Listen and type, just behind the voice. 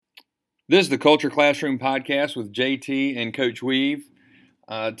This is the Culture Classroom Podcast with JT and Coach Weave.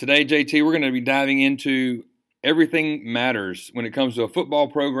 Today, JT, we're going to be diving into everything matters when it comes to a football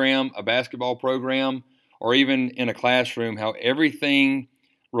program, a basketball program, or even in a classroom, how everything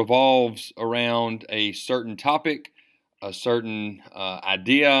revolves around a certain topic, a certain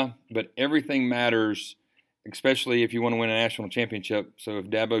idea, but everything matters, especially if you want to win a national championship. So if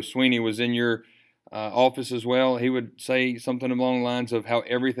Dabo Swinney was in your office as well, he would say something along the lines of how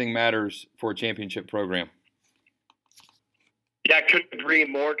everything matters for a championship program. Yeah, I couldn't agree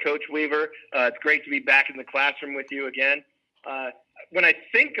more, Coach Weaver. It's great to be back in the classroom with you again. When I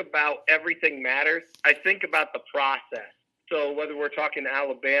think about everything matters, I think about the process. So whether we're talking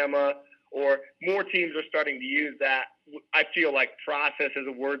Alabama or more teams are starting to use that, I feel like process is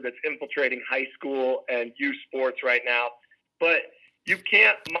a word that's infiltrating high school and youth sports right now. But you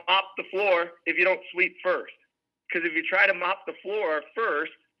can't mop the floor if you don't sweep first. Because if you try to mop the floor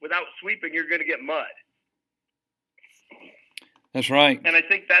first without sweeping, you're going to get mud. That's right. And I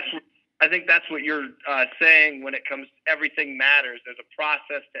think that's what you're saying when it comes to everything matters. There's a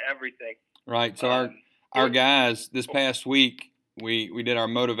process to everything. Right. So our guys this past week, we did our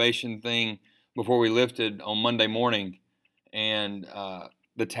motivation thing before we lifted on Monday morning, and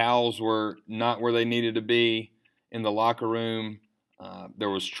the towels were not where they needed to be in the locker room. There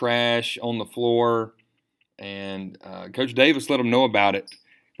was trash on the floor, and Coach Davis let them know about it.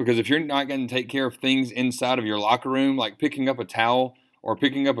 Because if you're not going to take care of things inside of your locker room, like picking up a towel or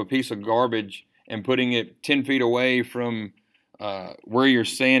picking up a piece of garbage and putting it 10 feet away from where you're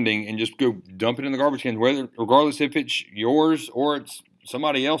standing and just go dump it in the garbage can, regardless if it's yours or it's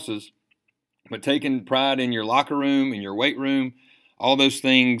somebody else's, but taking pride in your locker room, in your weight room, all those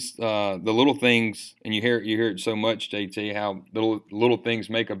things, the little things, and you hear it so much, JT, how little things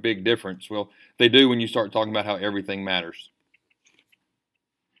make a big difference. Well, they do when you start talking about how everything matters.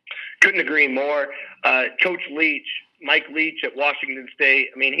 Couldn't agree more. Coach Leach, Mike Leach at Washington State,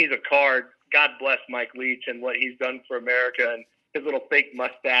 I mean, he's a card. God bless Mike Leach and what he's done for America, and his little fake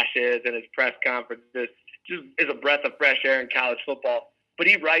mustaches and his press conferences just is a breath of fresh air in college football. But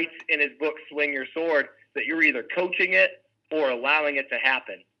he writes in his book, Swing Your Sword, that you're either coaching it or allowing it to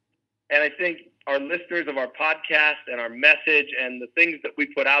happen. And I think our listeners of our podcast and our message and the things that we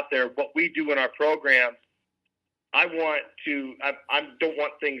put out there, what we do in our programs, I don't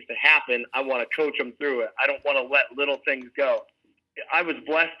want things to happen. I want to coach them through it. I don't want to let little things go. I was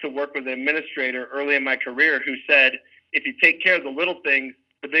blessed to work with an administrator early in my career who said, if you take care of the little things,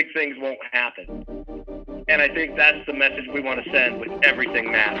 the big things won't happen. And I think that's the message we want to send with everything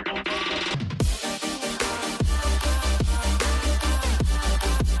matters.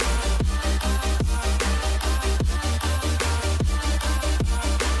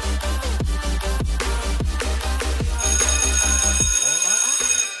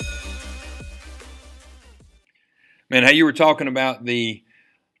 Man, how you were talking about the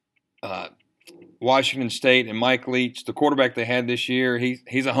Washington State and Mike Leach, the quarterback they had this year.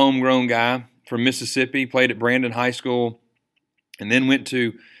 He's a homegrown guy from Mississippi, played at Brandon High School, and then went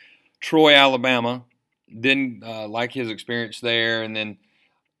to Troy, Alabama. Didn't like his experience there, and then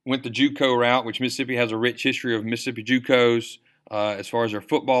went the JUCO route, which Mississippi has a rich history of Mississippi JUCOs as far as their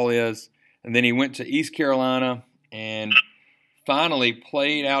football is. And then he went to East Carolina and finally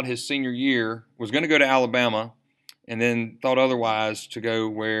played out his senior year, was going to go to Alabama, and then thought otherwise to go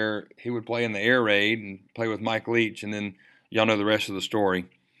where he would play in the air raid and play with Mike Leach, and then y'all know the rest of the story.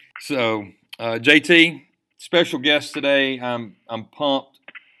 So, JT, special guest today. I'm pumped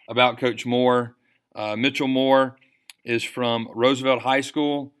about Coach Moore. Mitchell Moore is from Roosevelt High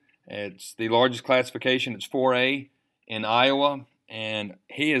School. It's the largest classification. It's 4A in Iowa, and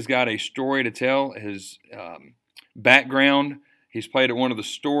he has got a story to tell. His background, he's played at one of the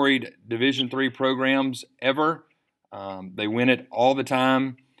storied Division III programs ever. They win it all the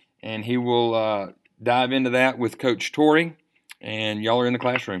time, and he will dive into that with Coach Torrey, and y'all are in the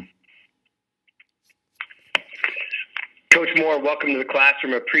classroom. Coach Moore, welcome to the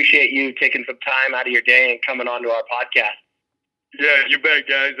classroom. Appreciate you taking some time out of your day and coming on to our podcast. Yeah, you bet,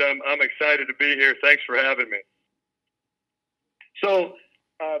 guys. I'm excited to be here. Thanks for having me. So,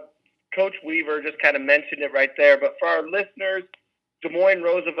 Coach Weaver just kind of mentioned it right there, but for our listeners, Des Moines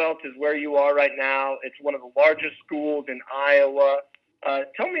Roosevelt is where you are right now. It's one of the largest schools in Iowa.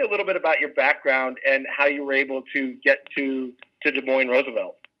 Tell me a little bit about your background and how you were able to get to Des Moines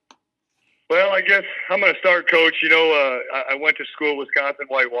Roosevelt. Well, I guess I'm going to start, Coach. You know, I went to school, Wisconsin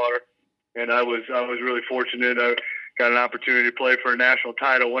Whitewater, and I was really fortunate. I got an opportunity to play for a national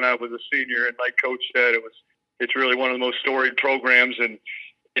title when I was a senior, and like Coach said, it's really one of the most storied programs, and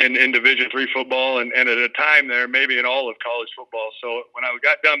in Division III football, and at a time there, maybe in all of college football. So when I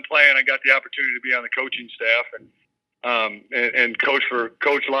got done playing, I got the opportunity to be on the coaching staff and coach for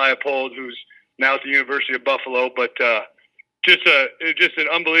Coach Leipold, who's now at the University of Buffalo. But just an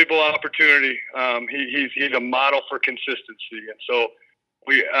unbelievable opportunity. He's a model for consistency, and so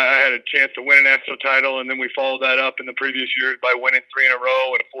I had a chance to win a national title, and then we followed that up in the previous years by winning 3 in a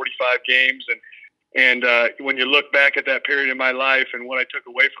row and 45 games. And when you look back at that period in my life, and what I took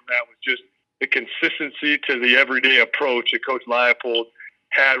away from that was just the consistency to the everyday approach that Coach Leipold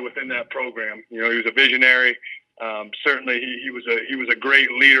had within that program. You know, he was a visionary. Certainly, he was a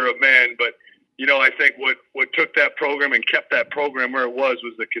great leader of men. But you know, I think what took that program and kept that program where it was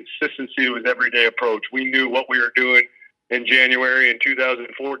the consistency to his everyday approach. We knew what we were doing in January in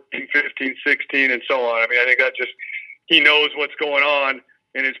 2014, 15, 16, and so on. I mean, I think that just he knows what's going on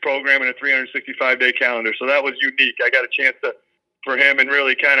in his program in a 365-day calendar. So that was unique. I got a chance for him and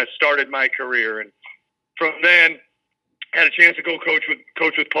really kind of started my career. And from then, had a chance to go coach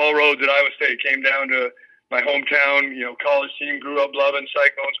with Paul Rhoads at Iowa State. Came down to my hometown, you know, college team. Grew up loving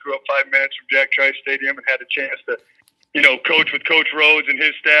Cyclones. Grew up 5 minutes from Jack Trice Stadium, and had a chance to, you know, coach with Coach Rhoads and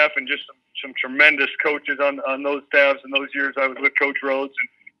his staff, and just some tremendous coaches on those staffs in those years I was with Coach Rhoads. And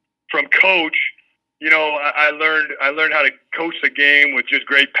from Coach, you know, I learned how to coach the game with just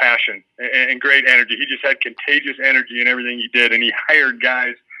great passion and great energy. He just had contagious energy in everything he did, and he hired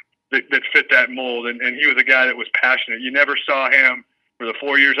guys that fit that mold. And he was a guy that was passionate. You never saw him, for the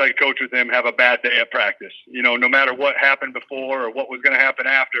 4 years I coached with him, have a bad day at practice. You know, no matter what happened before or what was going to happen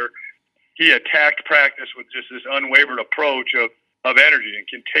after, he attacked practice with just this unwavered approach of energy and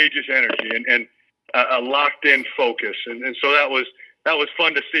contagious energy and a locked-in focus. And so that was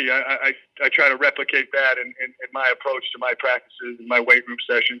fun to see. I try to replicate that in my approach to my practices and my weight room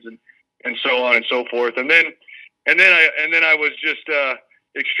sessions and so on and so forth. And then I was just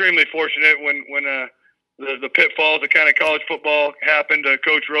extremely fortunate when the pitfalls of kind of college football happened to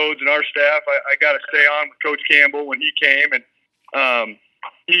Coach Rhoads and our staff. I got to stay on with Coach Campbell when he came, and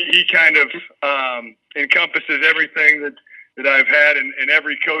he kind of encompasses everything that I've had and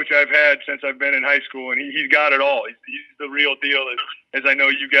every coach I've had since I've been in high school, and he's got it all. He's the real deal, as I know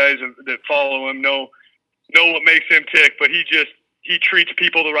you guys that follow him know what makes him tick. But he treats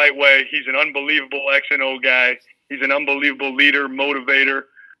people the right way. He's an unbelievable X and O guy. He's an unbelievable leader, motivator.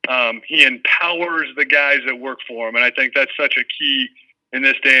 He empowers the guys that work for him, and I think that's such a key in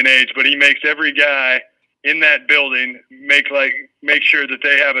this day and age. But he makes every guy in that building make sure that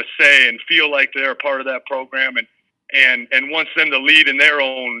they have a say and feel like they're a part of that program, and wants them to lead in their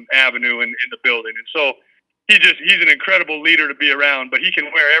own avenue in the building. And so he's an incredible leader to be around, but he can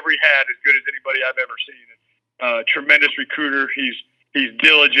wear every hat as good as anybody I've ever seen. Tremendous recruiter. He's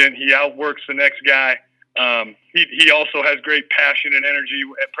diligent. He outworks the next guy. He also has great passion and energy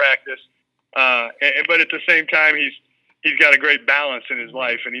at practice. But at the same time, he's got a great balance in his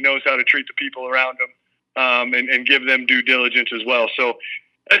life, and he knows how to treat the people around him, and give them due diligence as well. So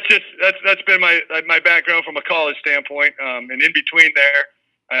that's been my background from a college standpoint. And in between there,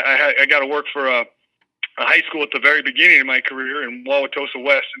 I got to work for a high school at the very beginning of my career in Wauwatosa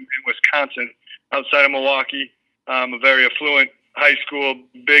West in Wisconsin, outside of Milwaukee. A very affluent high school,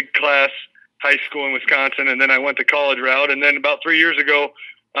 big class high school in Wisconsin. And then I went the college route. And then about 3 years ago,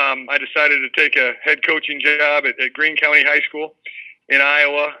 I decided to take a head coaching job at Greene County High School in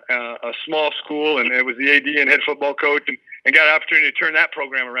Iowa, a small school, and it was the AD and head football coach, and got an opportunity to turn that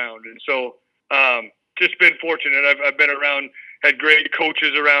program around. And so just been fortunate. I've been around, had great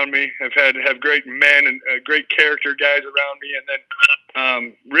coaches around me. Have great men and great character guys around me. And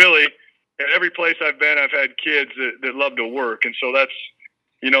then really, at every place I've been, I've had kids that love to work. And so that's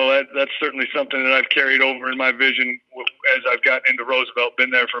certainly something that I've carried over in my vision as I've gotten into Roosevelt. Been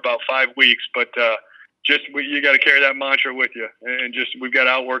there for about 5 weeks, but you got to carry that mantra with you, and we've got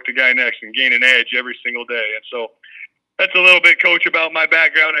to outwork the guy next and gain an edge every single day. And so that's a little bit, Coach, about my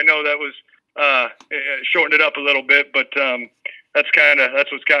background. I know that was shortened it up a little bit, but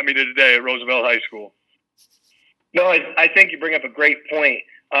that's what's got me to today at Roosevelt High School. No, I think you bring up a great point.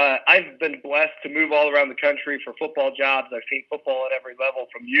 I've been blessed to move all around the country for football jobs. I've seen football at every level,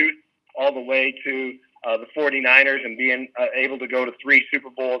 from youth all the way to the 49ers, and being able to go to 3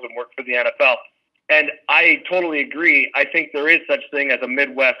 Super Bowls and work for the NFL. And I totally agree. I think there is such thing as a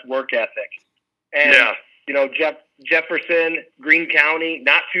Midwest work ethic. And, you know, Jefferson, Greene County,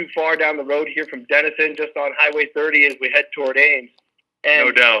 not too far down the road here from Denison, just on Highway 30 as we head toward Ames. And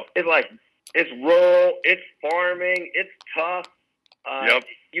no doubt. It's rural, it's farming, it's tough. Yep.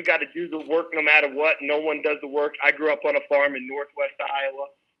 You got to do the work no matter what. No one does the work. I grew up on a farm in northwest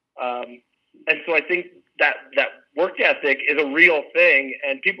Iowa. And so I think that work ethic is a real thing,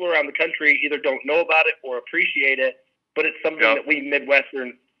 and people around the country either don't know about it or appreciate it, but it's something that we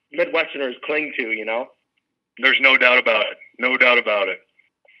Midwesterners cling to, you know? There's no doubt about it. No doubt about it.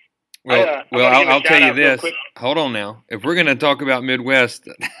 Well, I'll tell you this. Hold on now. If we're going to talk about Midwest,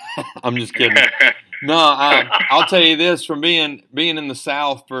 I'm just kidding. No, I'll tell you this. From being in the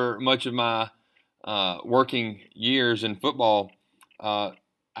South for much of my working years in football, I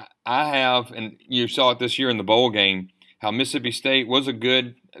have, and you saw it this year in the bowl game, how Mississippi State was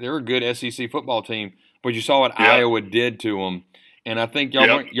they're a good SEC football team, but you saw what Iowa did to them. And I think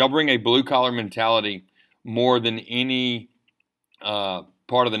y'all bring a blue-collar mentality more than any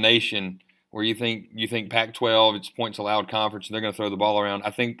part of the nation where you think Pac-12, it's points allowed conference, and they're going to throw the ball around.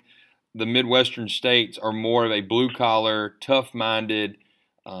 I think the Midwestern states are more of a blue-collar, tough-minded,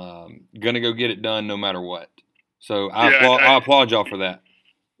 going to go get it done no matter what. So I applaud y'all for that.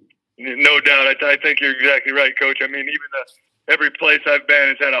 No doubt. I think you're exactly right, Coach. I mean, even every place I've been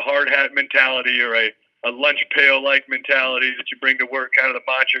has had a hard hat mentality or a lunch pail-like mentality that you bring to work, kind of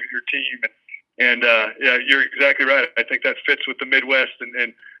the mantra of your team. And you're exactly right. I think that fits with the Midwest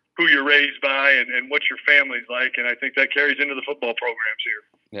and who you're raised by and what your family's like. And I think that carries into the football programs here.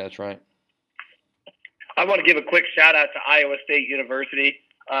 Yeah, that's right. I want to give a quick shout-out to Iowa State University.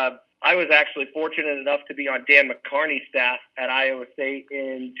 I was actually fortunate enough to be on Dan McCarney's staff at Iowa State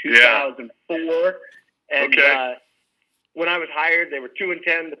in 2004. And when I was hired, they were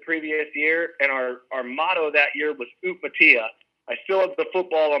 2-10 the previous year, and our motto that year was Ut Matia. I still have the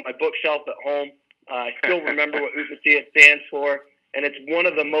football on my bookshelf at home. I still remember what Ut Matia stands for, and it's one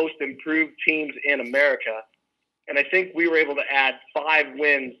of the most improved teams in America. And I think we were able to add 5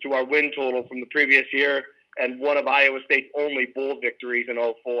 wins to our win total from the previous year, and one of Iowa State's only bowl victories in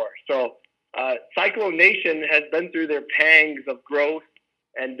 2004. So Cyclone Nation has been through their pangs of growth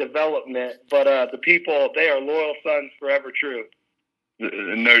and development, but the people, they are loyal sons, forever true.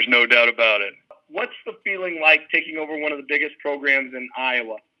 And there's no doubt about it. What's the feeling like taking over one of the biggest programs in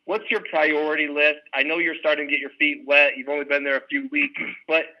Iowa? What's your priority list? I know you're starting to get your feet wet. You've only been there a few weeks,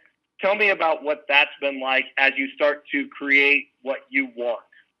 but tell me about what that's been like as you start to create what you want.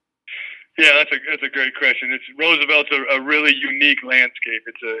 Yeah, that's a great question. Roosevelt's a really unique landscape.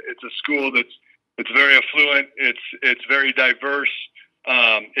 It's a school that's very affluent. It's very diverse.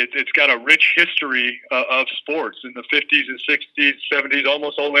 It's got a rich history of sports in the 50s and 60s, 70s,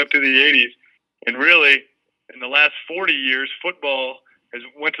 almost all the way up to the 80s. And really, in the last 40 years, football has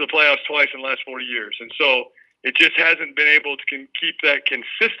went to the playoffs twice in the last 40 years. And so it just hasn't been able to keep that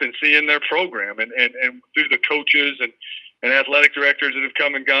consistency in their program and through the coaches and athletic directors that have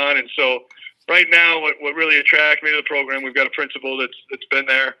come and gone. And so right now, what really attracted me to the program, we've got a principal that's been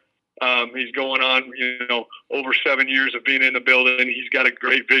there. He's going on, over 7 years of being in the building. He's got a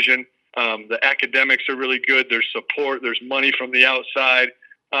great vision. The academics are really good. There's support. There's money from the outside.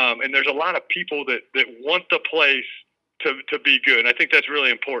 And there's a lot of people that want the place to be good. And I think that's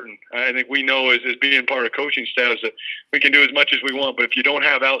really important. I think we know as being part of coaching staffs that we can do as much as we want, but if you don't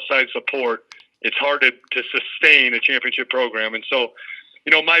have outside support, it's hard to sustain a championship program. And so,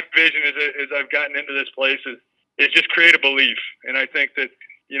 my vision as I've gotten into this place is just create a belief. And I think that,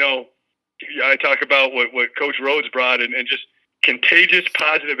 I talk about what Coach Rhodes brought and just contagious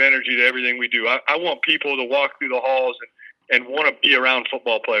positive energy to everything we do. I want people to walk through the halls and want to be around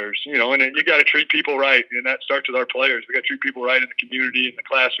football players, and you got to treat people right. And that starts with our players. We got to treat people right in the community, in the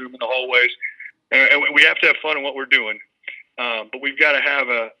classroom, in the hallways. And we have to have fun in what we're doing. But we've got to have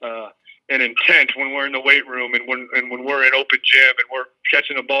an intent when we're in the weight room and when we're in open gym and we're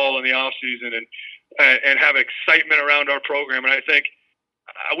catching the ball in the off season and have excitement around our program. And I think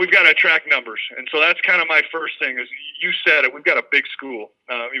we've got to attract numbers. And so that's kind of my first thing is you said it. We've got a big school.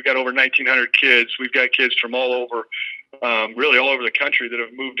 We've got over 1,900 kids. We've got kids from all over, really all over the country that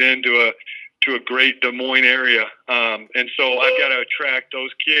have moved into a great Des Moines area. And so I've got to attract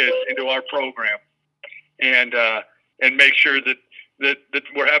those kids into our program and make sure that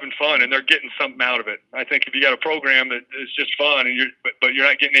we're having fun and they're getting something out of it. I think if you got a program that is just fun but you're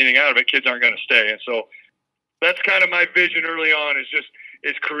not getting anything out of it, kids aren't going to stay. And so that's kind of my vision early on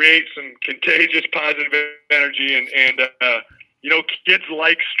is create some contagious positive energy and kids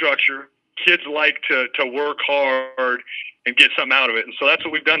like structure. Kids like to work hard and get something out of it. And so that's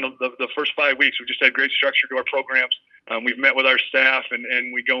what we've done the first 5 weeks. We've just had great structure to our programs. We've met with our staff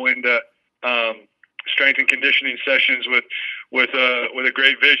and we go into strength and conditioning sessions with a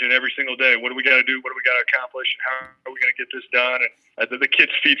great vision every single day. What do we got to do? What do we got to accomplish? And how are we going to get this done? And the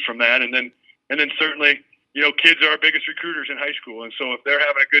kids feed from that. And then certainly, kids are our biggest recruiters in high school. And so if they're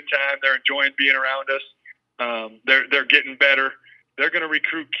having a good time, they're enjoying being around us, they're getting better, they're going to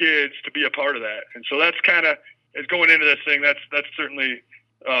recruit kids to be a part of that. And so that's kind of as going into this thing, that's certainly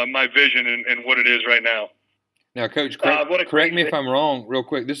my vision and what it is right now. Now, Coach, correct me if I'm wrong, real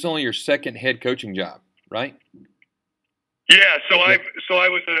quick. This is only your second head coaching job, right? Yeah. So I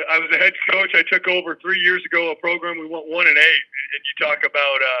was a head coach. I took over 3 years ago a program. We went 1-8, and you talk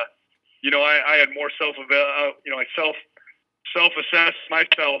about I had more I self-assessed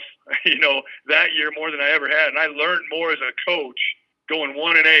myself that year more than I ever had, and I learned more as a coach going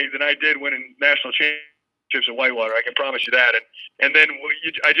 1-8 than I did winning national championships at Whitewater. I can promise you that. And then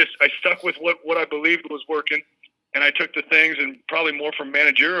I stuck with what I believed was working. And I took the things and probably more from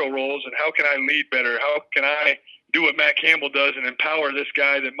managerial roles and how can I lead better? How can I do what Matt Campbell does and empower this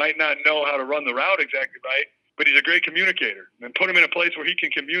guy that might not know how to run the route exactly right, but he's a great communicator, and put him in a place where he can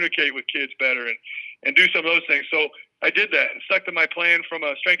communicate with kids better and do some of those things. So I did that and stuck to my plan from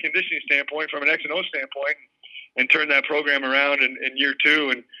a strength conditioning standpoint, from an X&O standpoint, and turned that program around in year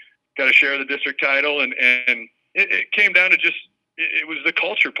 2 and got to share the district title. And it came down to just, it was the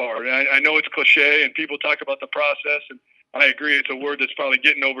culture part. And I know it's cliche and people talk about the process, and I agree it's a word that's probably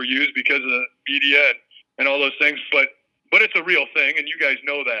getting overused because of the media and all those things, but it's a real thing, and you guys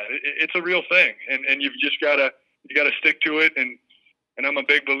know that. It's a real thing, and you've just got to stick to it, and I'm a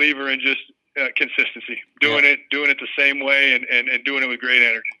big believer in just consistency, doing it the same way and doing it with great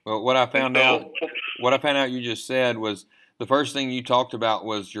energy. Well, what I found out you just said was the first thing you talked about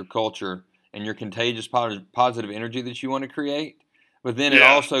was your culture and your contagious positive energy that you want to create. But then it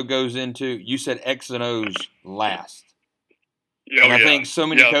also goes into, you said X and O's last. And I think so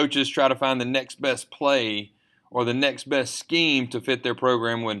many coaches try to find the next best play or the next best scheme to fit their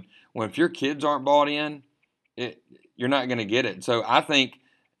program when if your kids aren't bought in, you're not going to get it. So I think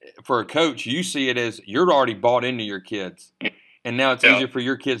for a coach, you see it as you're already bought into your kids, and now it's easier for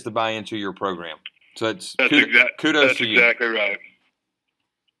your kids to buy into your program. So kudos to you. That's exactly right.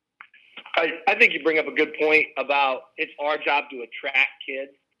 I think you bring up a good point about it's our job to attract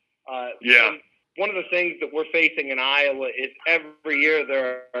kids. One of the things that we're facing in Iowa is every year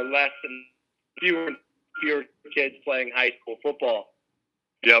there are fewer and fewer kids playing high school football.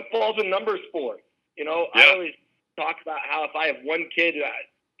 Yep. Football's a numbers sport. I always talk about how if I have one kid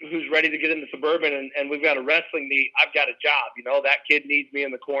who's ready to get into suburban and we've got a wrestling meet, I've got a job. That kid needs me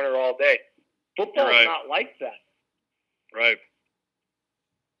in the corner all day. Football is not like that. Right.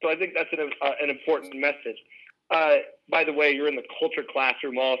 So I think that's an important message. By the way, you're in the culture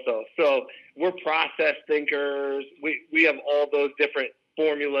classroom also. So we're process thinkers. We have all those different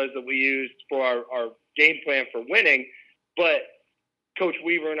formulas that we use for our game plan for winning. But Coach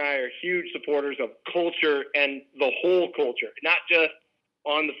Weaver and I are huge supporters of culture and the whole culture, not just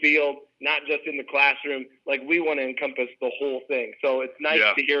on the field, not just in the classroom. Like, we want to encompass the whole thing. So it's nice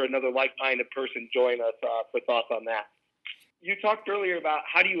to hear another like-minded person join us for thoughts on that. You talked earlier about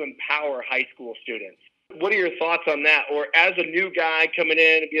how do you empower high school students. What are your thoughts on that? Or as a new guy coming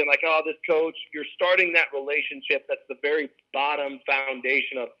in and being like, oh, this coach, you're starting that relationship. That's the very bottom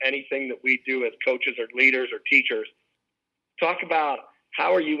foundation of anything that we do as coaches or leaders or teachers. Talk about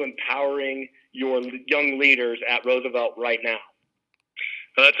how are you empowering your young leaders at Roosevelt right now?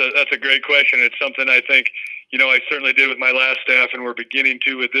 That's a great question. It's something I think, I certainly did with my last staff, and we're beginning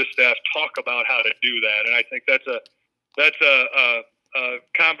to with this staff talk about how to do that. And I think that's a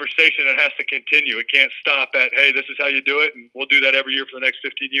conversation that has to continue. It can't stop at, hey, this is how you do it, and we'll do that every year for the next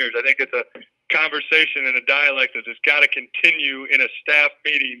 15 years. I think it's a conversation and a dialect that has got to continue in a staff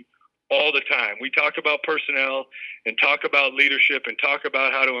meeting all the time. We talk about personnel and talk about leadership and talk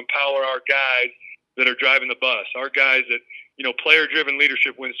about how to empower our guys that are driving the bus, our guys that, player-driven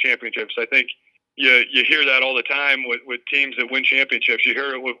leadership wins championships. I think you hear that all the time with teams that win championships. You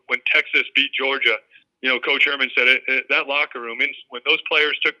hear it when Texas beat Georgia. Coach Herman said that locker room, when those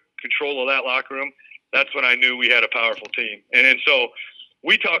players took control of that locker room, that's when I knew we had a powerful team. And so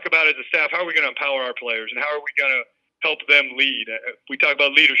we talk about as a staff, how are we going to empower our players and how are we going to help them lead? We talk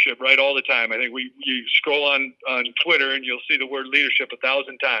about leadership, right, all the time. I think you scroll on Twitter and you'll see the word leadership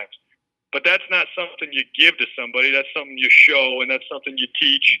 1,000 times. But that's not something you give to somebody. That's something you show, and that's something you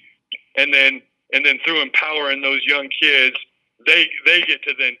teach. And then through empowering those young kids, they get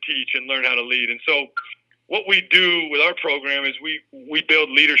to then teach and learn how to lead. And so what we do with our program is we build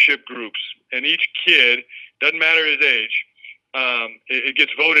leadership groups, and each kid, doesn't matter his age, it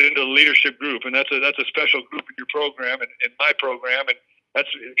gets voted into the leadership group, and that's a special group in your program and in my program, and that's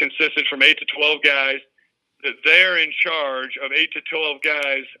consistent from 8 to 12 guys. That they're in charge of 8 to 12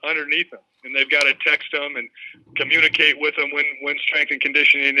 guys underneath them, and they've got to text them and communicate with them when strength and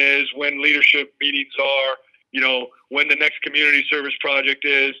conditioning is, when leadership meetings are, when the next community service project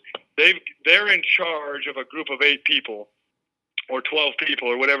is. They're in charge of a group of 8 people or 12 people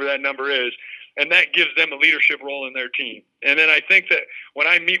or whatever that number is and that gives them a leadership role in their team. And then I think that when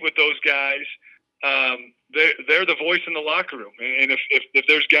I meet with those guys, they're the voice in the locker room. And if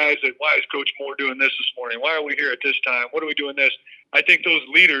there's guys that, why is Coach Moore doing this morning? Why are we here at this time? What are we doing this? I think those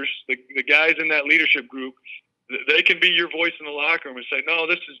leaders, the guys in that leadership group, they can be your voice in the locker room and say, no,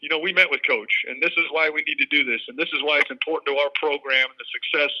 this is, we met with Coach, and this is why we need to do this, and this is why it's important to our program and the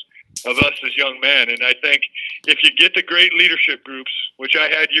success of us as young men. And I think if you get the great leadership groups, which I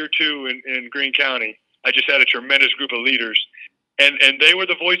had year 2 in Greene County, I just had a tremendous group of leaders, and they were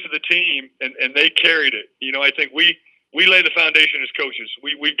the voice of the team, and they carried it. I think we lay the foundation as coaches.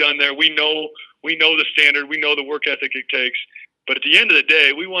 We've done there. We know the standard. We know the work ethic it takes. But at the end of the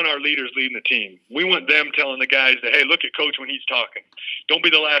day, we want our leaders leading the team. We want them telling the guys that, hey, look at Coach when he's talking. Don't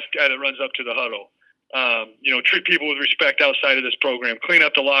be the last guy that runs up to the huddle. Treat people with respect outside of this program. Clean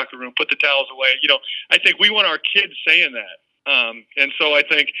up the locker room. Put the towels away. I think we want our kids saying that. And so I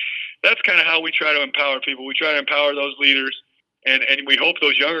think that's kind of how we try to empower people. We try to empower those leaders, and we hope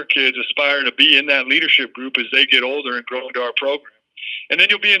those younger kids aspire to be in that leadership group as they get older and grow into our program. And then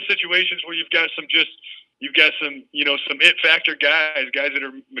you'll be in situations where you've got some it factor guys that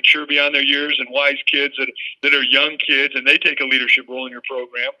are mature beyond their years, and wise kids that are young kids, and they take a leadership role in your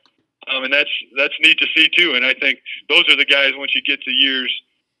program. And that's neat to see too. And I think those are the guys, once you get to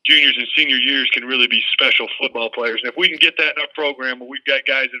juniors and senior years, can really be special football players. And if we can get that in our program where we've got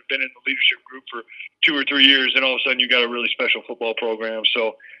guys that have been in the leadership group for 2 or 3 years, then all of a sudden you got a really special football program.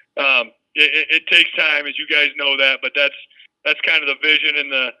 So it takes time, as you guys know that, but that's kind of the vision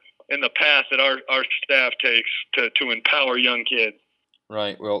and the path that our staff takes to empower young kids.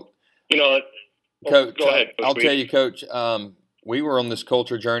 Right. Well, Coach, go ahead, I'll tell you, Coach, we were on this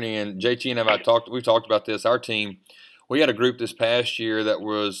culture journey, and JT and we talked about this. Our team, we had a group this past year that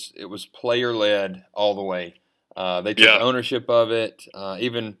was player led all the way. They took ownership of it.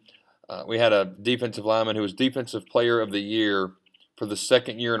 We had a defensive lineman who was defensive player of the year for the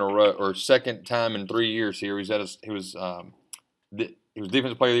second year in a row, or second time in 3 years here. He was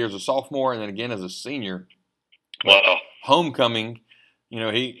defensive player of the year as a sophomore, and then again as a senior. Wow. Homecoming,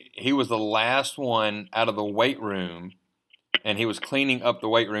 he was the last one out of the weight room, and he was cleaning up the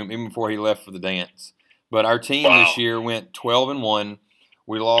weight room even before he left for the dance. But our team this year went 12-1.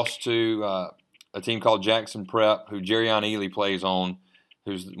 We lost to a team called Jackson Prep, who Jerrion Ely plays on,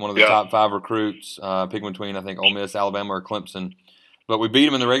 who's one of the top 5 recruits, picking between, I think, Ole Miss, Alabama, or Clemson. But we beat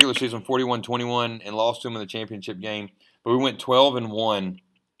them in the regular season 41-21 and lost to them in the championship game. But we went 12-1,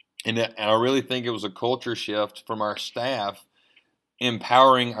 and I really think it was a culture shift from our staff,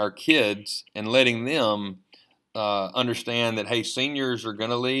 empowering our kids and letting them understand that, hey, seniors are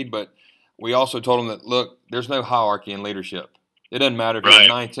going to lead, but we also told them that, look, there's no hierarchy in leadership. It doesn't matter if you're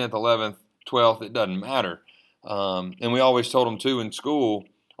 9th, 10th, 11th, 12th. It doesn't matter. And we always told them, too, in school,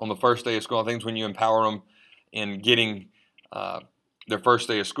 on the first day of school, I think it's when you empower them in getting their first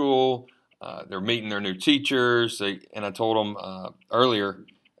day of school, they're meeting their new teachers. And I told them earlier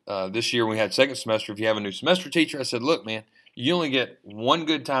this year when we had second semester, if you have a new semester teacher, I said, look, man, you only get one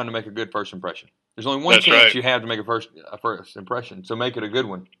good time to make a good first impression. There's only one chance you have to make a first impression, so make it a good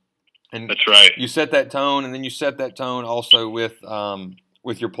one. And that's right. You set that tone, and then you set that tone also with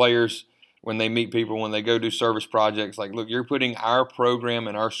your players when they meet people, when they go do service projects. Like, look, you're putting our program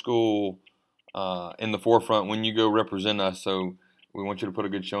and our school in the forefront when you go represent us, so we want you to put a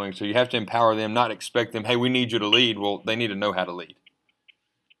good showing. So you have to empower them, not expect them, hey, we need you to lead. Well, they need to know how to lead.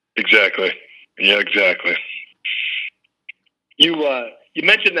 Exactly. Yeah, exactly. You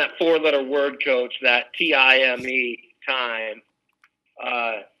mentioned that 4-letter word, Coach, that TIME, time.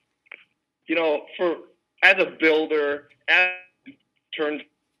 As a builder,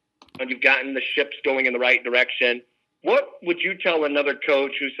 you've gotten the ships going in the right direction. What would you tell another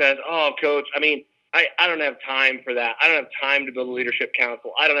coach who says, "Oh, Coach, I don't have time for that. I don't have time to build a leadership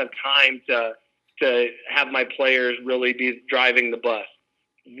council. I don't have time to have my players really be driving the bus"?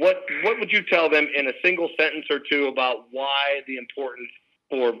 What would you tell them in a single sentence or two about why the importance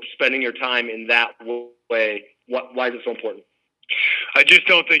for spending your time in that way? Why is it so important? I just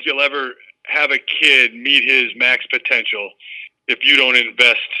don't think you'll ever have a kid meet his max potential if you don't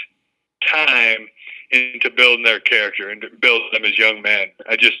invest time into building their character and to build them as young men.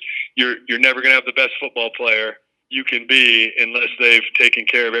 You're never going to have the best football player you can be unless they've taken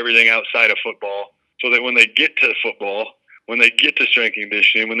care of everything outside of football, so that when they get to football, when they get to strength and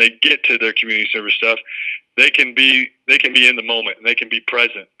conditioning, when they get to their community service stuff, they can be in the moment, and they can be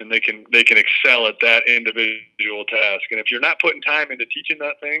present, and they can excel at that individual task. And if you're not putting time into teaching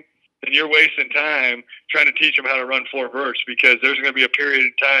that thing, then you're wasting time trying to teach them how to run 4 verts, because there's going to be a period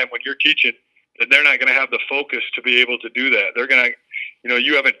of time when you're teaching that they're not going to have the focus to be able to do that. They're going to,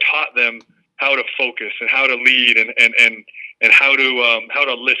 you haven't taught them how to focus and how to lead and how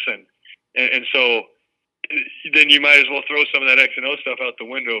to listen. And so then you might as well throw some of that X and O stuff out the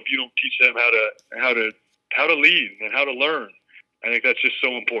window if you don't teach them how to lead and how to learn. I think that's just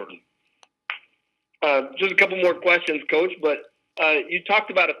so important. Just a couple more questions, Coach, but you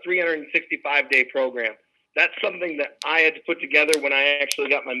talked about a 365-day program. That's something that I had to put together when I actually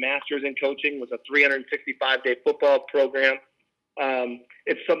got my master's in coaching, was a 365-day football program.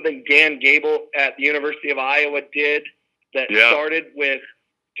 It's something Dan Gable at the University of Iowa did that started with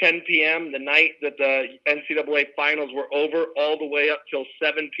 10 p.m. the night that the NCAA finals were over, all the way up till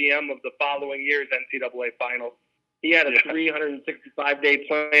 7 p.m. of the following year's NCAA finals. He had a 365-day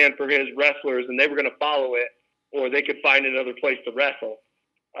plan for his wrestlers, and they were going to follow it, or they could find another place to wrestle.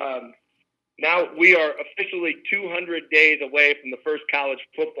 Now we are officially 200 days away from the first college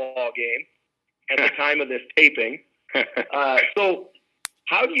football game at the time of this taping. So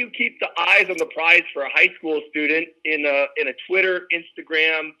how do you keep the eyes on the prize for a high school student in a Twitter,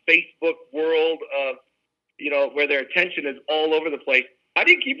 Instagram, Facebook world of, where their attention is all over the place? How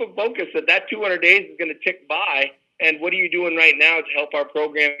do you keep them focused that 200 days is going to tick by? And what are you doing right now to help our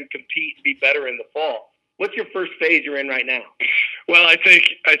program compete and be better in the fall? What's your first phase you're in right now? Well, I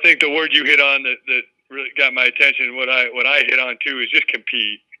think the word you hit on that really got my attention, what I hit on too, is just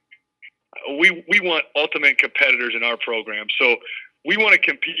compete. We want ultimate competitors in our program. So we want to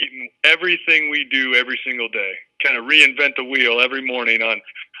compete in everything we do every single day, kind of reinvent the wheel every morning on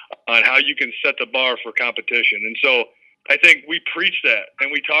how you can set the bar for competition. And so I think we preach that,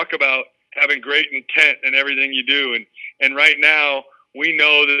 and we talk about having great intent in everything you do. And right now we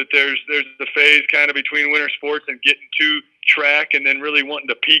know that there's the phase kind of between winter sports and getting to track and then really wanting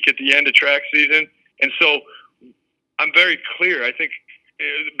to peak at the end of track season. And so I'm very clear. I think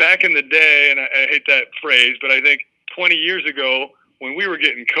back in the day, and I hate that phrase, but I think 20 years ago when we were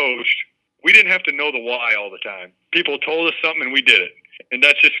getting coached, we didn't have to know the why all the time. People told us something and we did it. And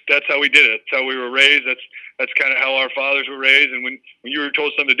that's how we did it. That's how we were raised. That's kind of how our fathers were raised. And when you were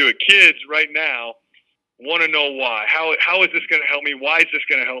told something to do it, kids right now want to know why. How is this going to help me? Why is this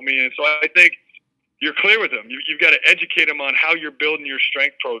going to help me? And so I think you're clear with them. You've got to educate them on how you're building your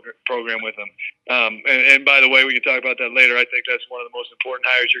strength program with them. And by the way, we can talk about that later. I think that's one of the most important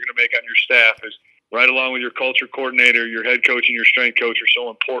hires you're going to make on your staff, is right along with your culture coordinator, your head coach, and your strength coach are so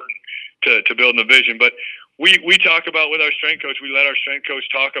important to building a vision. But we talk about with our strength coach, we let our strength coach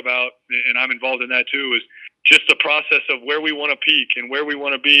talk about, and I'm involved in that too, is just the process of where we want to peak and where we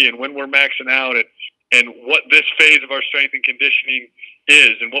want to be and when we're maxing out and what this phase of our strength and conditioning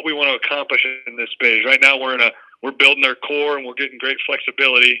is and what we want to accomplish in this phase. Right now we're building our core and we're getting great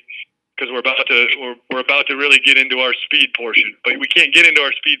flexibility because we're about to really get into our speed portion. But we can't get into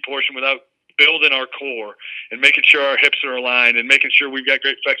our speed portion without building our core and making sure our hips are aligned and making sure we've got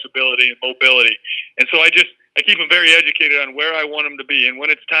great flexibility and mobility. And so I keep them very educated on where I want them to be. And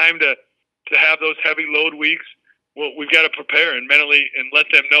when it's time to have those heavy load weeks, well, we've got to prepare and mentally and let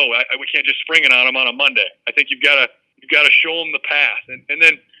them know. We can't just spring it on them on a Monday. I think you've got to show them the path. And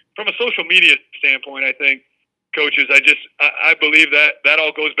then from a social media standpoint, I think coaches, I believe that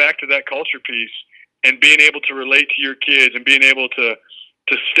all goes back to that culture piece and being able to relate to your kids and being able to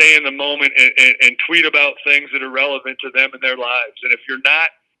stay in the moment and tweet about things that are relevant to them and their lives. And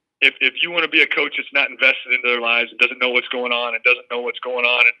if you want to be a coach that's not invested into their lives and doesn't know what's going on and doesn't know what's going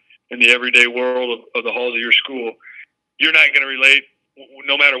on in the everyday world of the halls of your school, you're not going to relate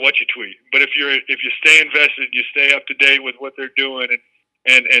no matter what you tweet. But if you stay invested, you stay up to date with what they're doing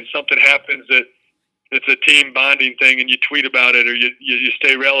and something happens that's a team bonding thing and you tweet about it, or you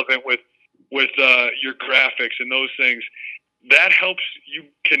stay relevant with your graphics and those things, that helps you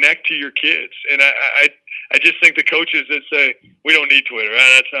connect to your kids. And I just think the coaches that say we don't need Twitter,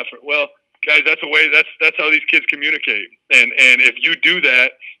 that's not for, well, guys, that's how these kids communicate. And if you do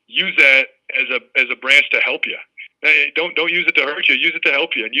that, use that as a branch to help you. Don't use it to hurt you. Use it to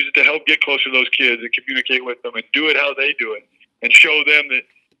help you, and use it to help get closer to those kids and communicate with them and do it how they do it and show them that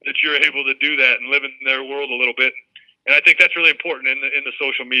you're able to do that and live in their world a little bit. And I think that's really important in the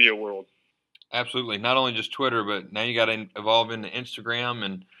social media world. Absolutely. Not only just Twitter, but now you got to evolve into Instagram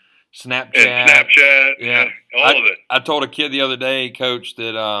and Snapchat. Yeah, all of it. I told a kid the other day, Coach,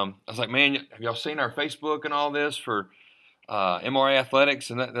 that I was like, man, have y'all seen our Facebook and all this for MRA Athletics?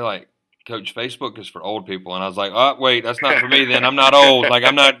 And they're like, Coach, Facebook is for old people. And I was like, oh, wait, that's not for me then. I'm not old. Like,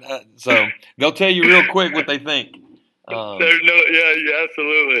 I'm not. So they'll tell you real quick what they think. Yeah,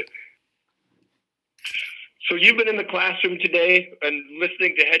 absolutely. So you've been in the classroom today and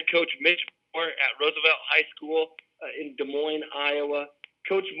listening to head coach Mitch Moore at Roosevelt High School in Des Moines, Iowa.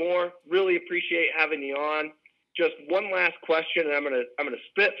 Coach Moore, really appreciate having you on. just one last question, and I'm gonna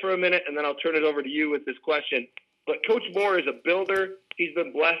spit for a minute, and then I'll turn it over to you with this question. But Coach Moore is a builder. He's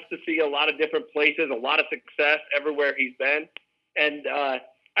been blessed to see a lot of different places, a lot of success everywhere he's been. And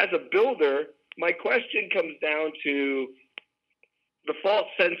as a builder, my question comes down to the false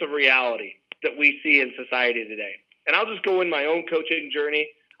sense of reality that we see in society today. And I'll just go in my own coaching journey.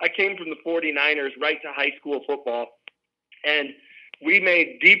 I came from the 49ers right to high school football, and we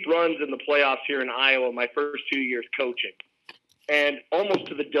made deep runs in the playoffs here in Iowa my first 2 years coaching, and almost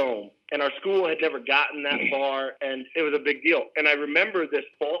to the dome. And our school had never gotten that far, and it was a big deal. And I remember this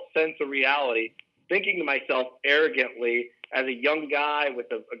false sense of reality, thinking to myself arrogantly as a young guy with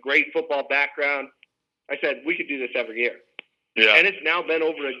a great football background, I said, we could do this every year. Yeah. And it's now been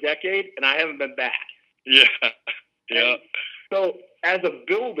over a decade, and I haven't been back. Yeah. Yeah. And so as a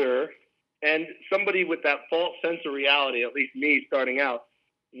builder and somebody with that false sense of reality, at least me starting out,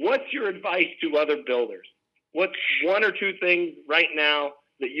 what's your advice to other builders? What's one or two things right now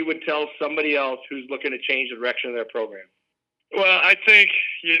that you would tell somebody else who's looking to change the direction of their program? Well, I think,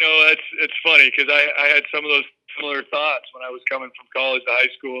 it's funny because I had some of those similar thoughts when I was coming from college to high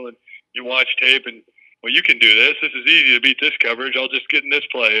school, and you watch tape and, well, you can do this. This is easy to beat this coverage. I'll just get in this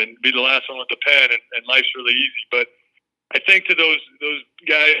play and be the last one with the pen, and life's really easy. But I think to those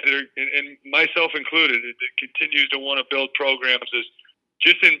guys that are, and myself included, that continues to want to build programs, is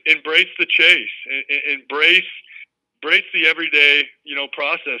just embrace the chase, embrace the everyday,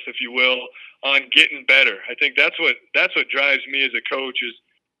 process, if you will, on getting better. I think that's what drives me as a coach. Is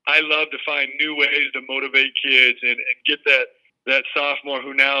I love to find new ways to motivate kids and get that sophomore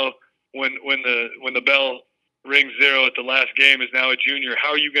who now, when the bell rings 0 at the last game, is now a junior.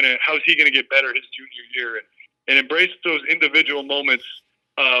 How's he gonna get better his junior year? And embrace those individual moments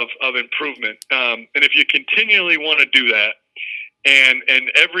of improvement. And if you continually want to do that,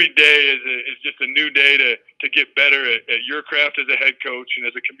 and every day is just a new day to get better at your craft as a head coach and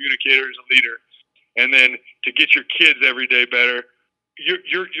as a communicator, as a leader, and then to get your kids every day better,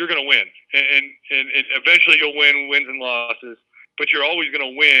 you're going to win. And eventually you'll win wins and losses, but you're always going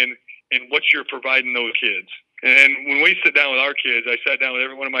to win in what you're providing those kids. And when we sit down with our kids, I sat down with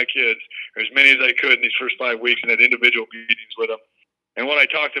every one of my kids, or as many as I could in these first 5 weeks, and had individual meetings with them. And what I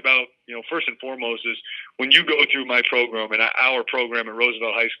talked about, first and foremost, is when you go through my program and our program at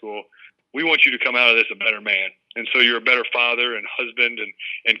Roosevelt High School, we want you to come out of this a better man. And so you're a better father and husband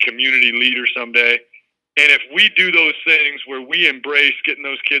and community leader someday. And if we do those things where we embrace getting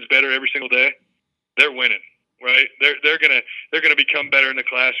those kids better every single day, they're winning. Right? They're gonna become better in the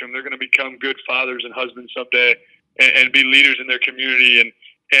classroom. They're gonna become good fathers and husbands someday, and be leaders in their community.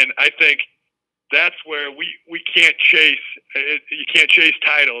 And I think that's where we can't chase. You can't chase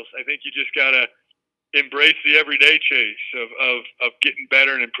titles. I think you just gotta embrace the everyday chase of getting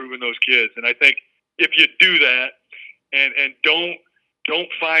better and improving those kids. And I think if you do that and don't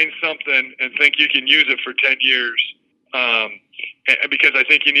find something and think you can use it for 10 years. Because I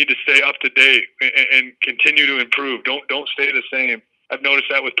think you need to stay up to date and continue to improve. Don't stay the same. I've noticed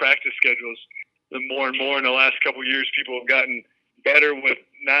that with practice schedules. The more and more in the last couple of years, people have gotten better with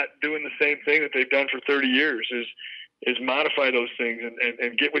not doing the same thing that they've done for 30 years. Is modify those things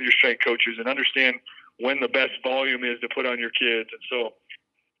and get with your strength coaches and understand when the best volume is to put on your kids. And so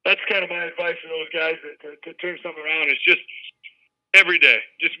that's kind of my advice to those guys to turn something around. Is just every day,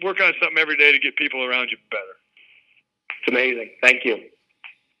 just work on something every day to get people around you better. It's amazing. Thank you,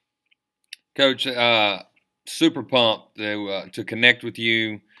 Coach. Super pumped to connect with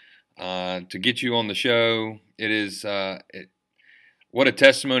you, to get you on the show. It is what a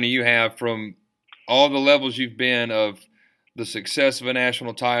testimony you have from all the levels you've been, of the success of a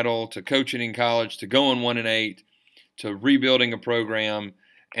national title, to coaching in college, to going 1-8, to rebuilding a program,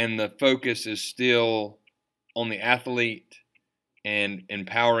 and the focus is still on the athlete and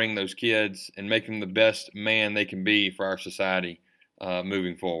empowering those kids and making them the best man they can be for our society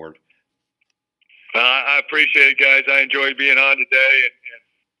moving forward. I appreciate it, guys. I enjoyed being on today.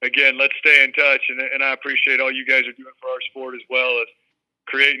 And again, let's stay in touch. And I appreciate all you guys are doing for our sport, as well as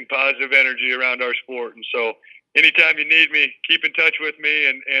creating positive energy around our sport. And so anytime you need me, keep in touch with me,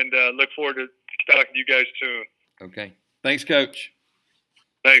 and look forward to talking to you guys soon. Okay. Thanks, Coach.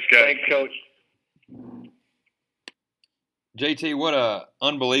 Thanks, guys. Thanks, Coach. JT, what a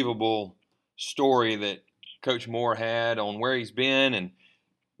unbelievable story that Coach Moore had on where he's been and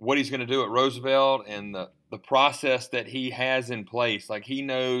what he's going to do at Roosevelt, and the process that he has in place. Like, he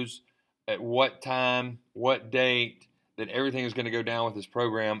knows at what time, what date, that everything is going to go down with his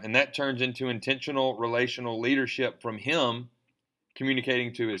program, and that turns into intentional relational leadership from him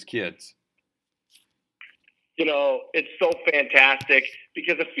communicating to his kids. it's so fantastic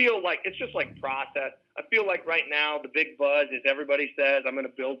because I feel like it's just like process. I feel like right now the big buzz is everybody says, I'm going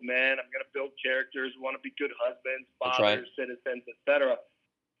to build men, I'm going to build characters, want to be good husbands, fathers, citizens, etc.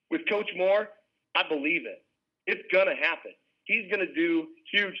 With Coach Moore, I believe it. It's going to happen. He's going to do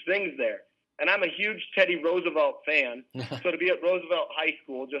huge things there. And I'm a huge Teddy Roosevelt fan. So to be at Roosevelt High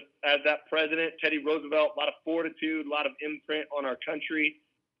School, just as that president, Teddy Roosevelt, a lot of fortitude, a lot of imprint on our country.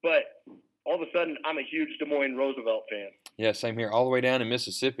 But all of a sudden, I'm a huge Des Moines Roosevelt fan. Yeah, same here. All the way down in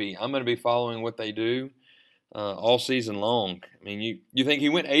Mississippi, I'm going to be following what they do all season long. I mean, you think he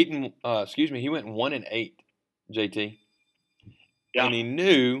went 1-8, JT. Yeah. And he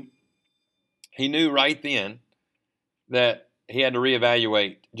knew right then that he had to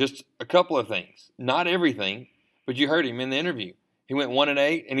reevaluate just a couple of things, not everything. But you heard him in the interview. He went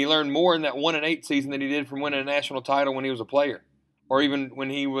 1-8, and he learned more in that 1-8 season than he did from winning a national title when he was a player, or even when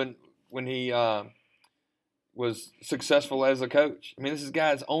he was successful as a coach. I mean, this is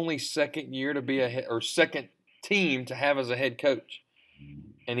guy's only second year to be second team to have as a head coach,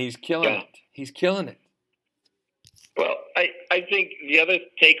 and he's killing it. He's killing it. Well, I think the other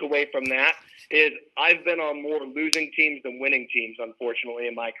takeaway from that is I've been on more losing teams than winning teams, unfortunately,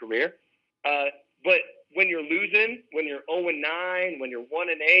 in my career. But when you're losing, when you're 0-9, when you're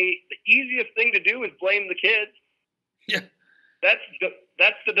 1-8, the easiest thing to do is blame the kids. Yeah. That's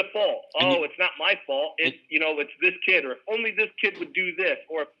the default. It's not my fault. It's this kid, or if only this kid would do this,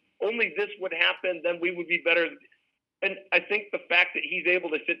 or if only this would happen, then we would be better. And I think the fact that he's able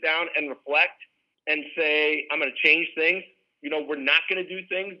to sit down and reflect and say, I'm going to change things. We're not going to do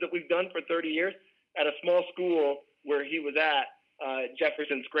things that we've done for 30 years at a small school where he was at,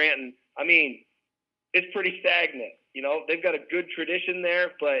 Jefferson Scranton. I mean, it's pretty stagnant. They've got a good tradition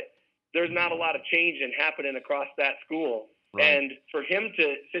there, but there's not a lot of change happening across that school. Right. And for him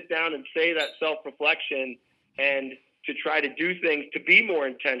to sit down and say that self-reflection and to try to do things, to be more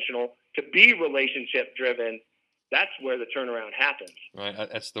intentional, to be relationship-driven, that's where the turnaround happens. Right.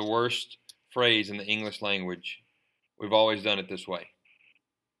 That's the worst phrase in the English language. We've always done it this way.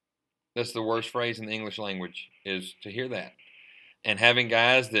 That's the worst phrase in the English language, is to hear that. And having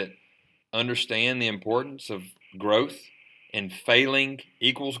guys that understand the importance of growth and failing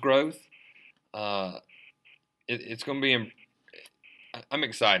equals growth, it's going to be – I'm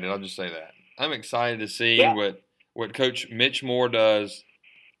excited. I'll just say that. I'm excited to see what Coach Mitch Moore does,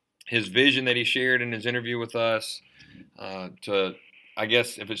 his vision that he shared in his interview with us I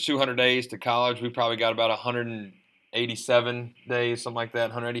guess if it's 200 days to college, we probably got about 187 days, something like that,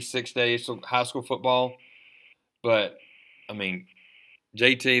 186 days to high school football. But, I mean,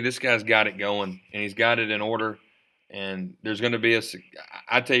 JT, this guy's got it going, and he's got it in order. And there's going to be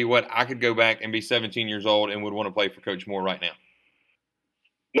I tell you what, I could go back and be 17 years old and would want to play for Coach Moore right now.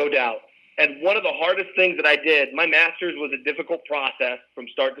 No doubt. And one of the hardest things that I did, my master's was a difficult process from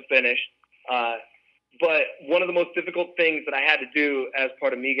start to finish. But one of the most difficult things that I had to do as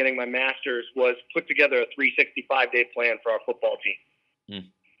part of me getting my master's was put together a 365-day plan for our football team.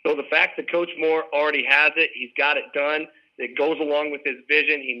 So the fact that Coach Moore already has it, he's got it done, it goes along with his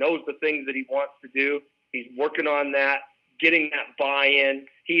vision, he knows the things that he wants to do, he's working on that, getting that buy-in.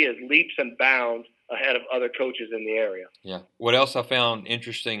 He is leaps and bounds ahead of other coaches in the area. Yeah. What else I found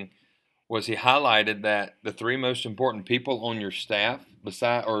interesting was he highlighted that the three most important people on your staff,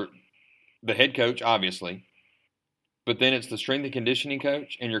 or the head coach, obviously, but then it's the strength and conditioning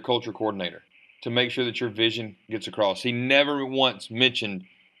coach and your culture coordinator to make sure that your vision gets across. He never once mentioned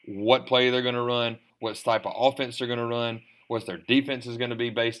what play they're going to run, what type of offense they're going to run, what their defense is going to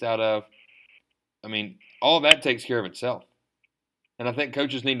be based out of. I mean, all that takes care of itself. And I think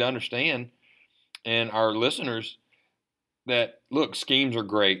coaches need to understand, and our listeners, that, look, schemes are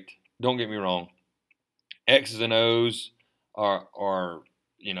great. Don't get me wrong. X's and O's are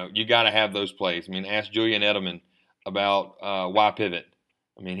you got to have those plays. I mean, ask Julian Edelman about why pivot.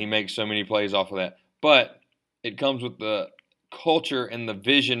 I mean, he makes so many plays off of that. But it comes with the culture and the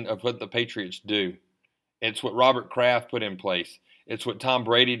vision of what the Patriots do. It's what Robert Kraft put in place. It's what Tom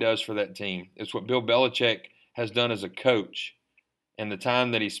Brady does for that team. It's what Bill Belichick has done as a coach and the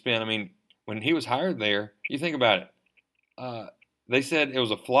time that he spent. I mean, when he was hired there, you think about it. They said it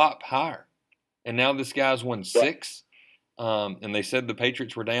was a flop hire. And now this guy's won 6. And they said the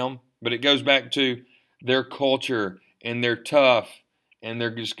Patriots were down. But it goes back to their culture, and they're tough, and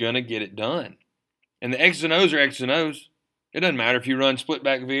they're just going to get it done. And the X's and O's are X's and O's. It doesn't matter if you run split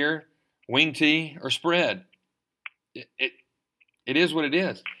back veer, wing tee, or spread. It is what it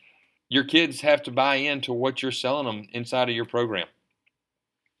is. Your kids have to buy into what you're selling them inside of your program.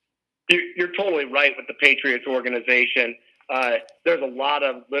 You're totally right with the Patriots organization. There's a lot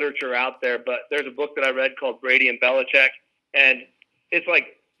of literature out there, but there's a book that I read called Brady and Belichick, and it's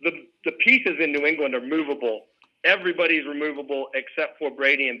like the pieces in New England are movable. Everybody's removable except for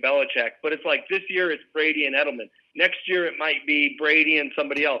Brady and Belichick. But it's like this year it's Brady and Edelman. Next year it might be Brady and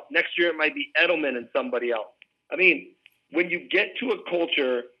somebody else. Next year it might be Edelman and somebody else. I mean, when you get to a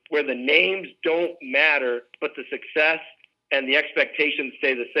culture where the names don't matter, but the success and the expectations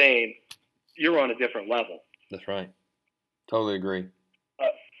stay the same, you're on a different level. That's right. Totally agree.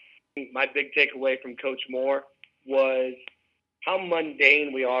 My big takeaway from Coach Moore was how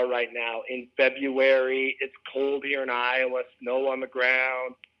mundane we are right now in February. It's cold here in Iowa, snow on the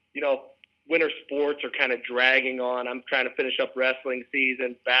ground. You know, winter sports are kind of dragging on. I'm trying to finish up wrestling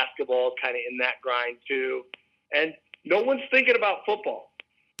season. Basketball kind of in that grind too. And no one's thinking about football.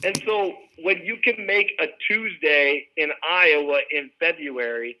 And so when you can make a Tuesday in Iowa in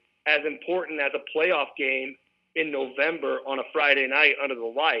February as important as a playoff game in November on a Friday night under the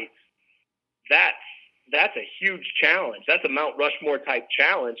lights, that's a huge challenge. That's a Mount Rushmore type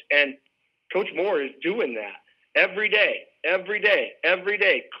challenge. And Coach Moore is doing that every day,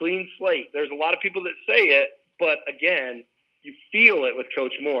 clean slate. There's a lot of people that say it, but again, you feel it with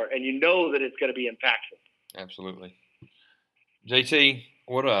Coach Moore and you know that it's going to be impactful. Absolutely. JT,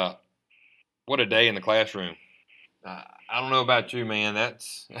 what a day in the classroom. I don't know about you, man.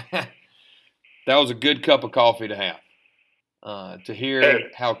 That's that was a good cup of coffee to have. To hear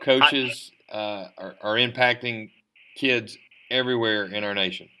how coaches are impacting kids everywhere in our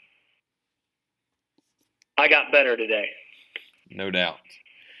nation. I got better today. No doubt.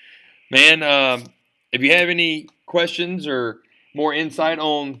 Man, if you have any questions or more insight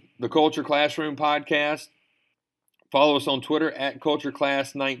on the Culture Classroom podcast, follow us on Twitter at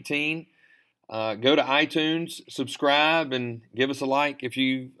CultureClass19. Go to iTunes, subscribe, and give us a like if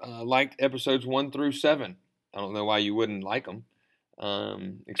you liked episodes 1 through 7. I don't know why you wouldn't like them,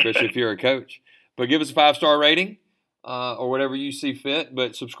 especially if you're a coach. But give us a 5-star rating or whatever you see fit.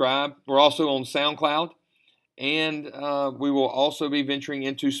 But subscribe. We're also on SoundCloud, and we will also be venturing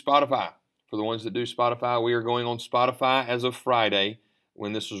into Spotify. For the ones that do Spotify, we are going on Spotify as of Friday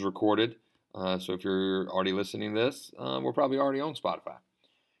when this was recorded. So if you're already listening to this, we're probably already on Spotify.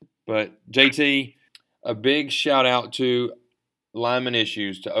 But JT, a big shout out to Lineman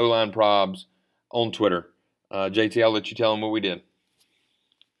Issues, to O-Line Probs on Twitter. JT, I'll let you tell them what we did.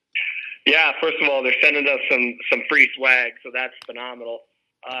 Yeah, first of all, they're sending us some free swag, so that's phenomenal.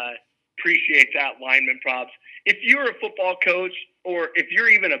 Appreciate that, Lineman Probs. If you're a football coach or if you're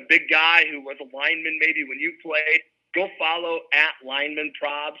even a big guy who was a lineman maybe when you played, go follow at Lineman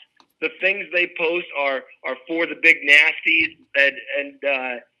Probs. The things they post are for the big nasties, and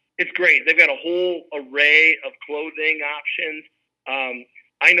it's great. They've got a whole array of clothing options.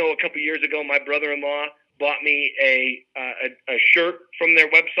 I know a couple years ago, my brother-in-law bought me a shirt from their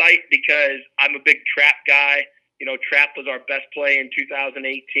website because I'm a big Trap guy. You know, Trap was our best play in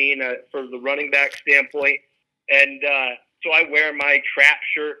 2018 for the running back standpoint. And so I wear my Trap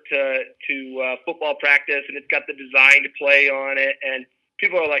shirt to football practice, and it's got the design to play on it. And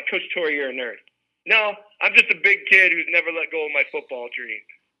people are like, Coach Torrey, you're a nerd. No, I'm just a big kid who's never let go of my football dream.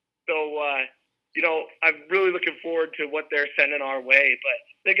 So, you know, I'm really looking forward to what they're sending our way. But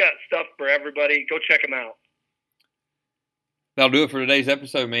they got stuff for everybody. Go check them out. That'll do it for today's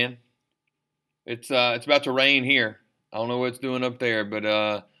episode, man. It's about to rain here. I don't know what it's doing up there,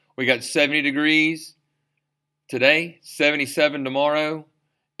 but we got 70 degrees today, 77 tomorrow,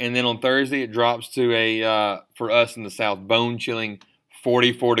 and then on Thursday it drops to for us in the South, bone-chilling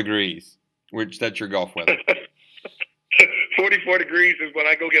 44 degrees, which that's your golf weather. 44 degrees is when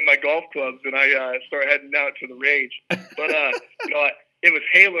I go get my golf clubs and I start heading out to the range. But, you know, it was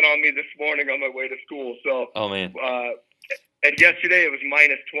hailing on me this morning on my way to school. So, oh, man. And yesterday it was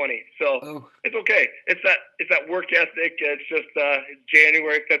minus 20. So It's okay. It's that work ethic. It's just it's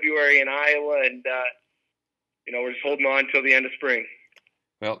January, February in Iowa, and, you know, we're just holding on until the end of spring.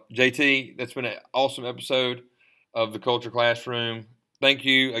 Well, JT, that's been an awesome episode of the Culture Classroom. Thank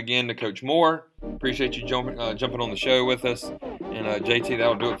you again to Coach Moore. Appreciate you jumping on the show with us. And JT,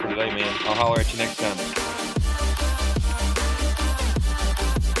 that'll do it for today, man. I'll holler at you next time.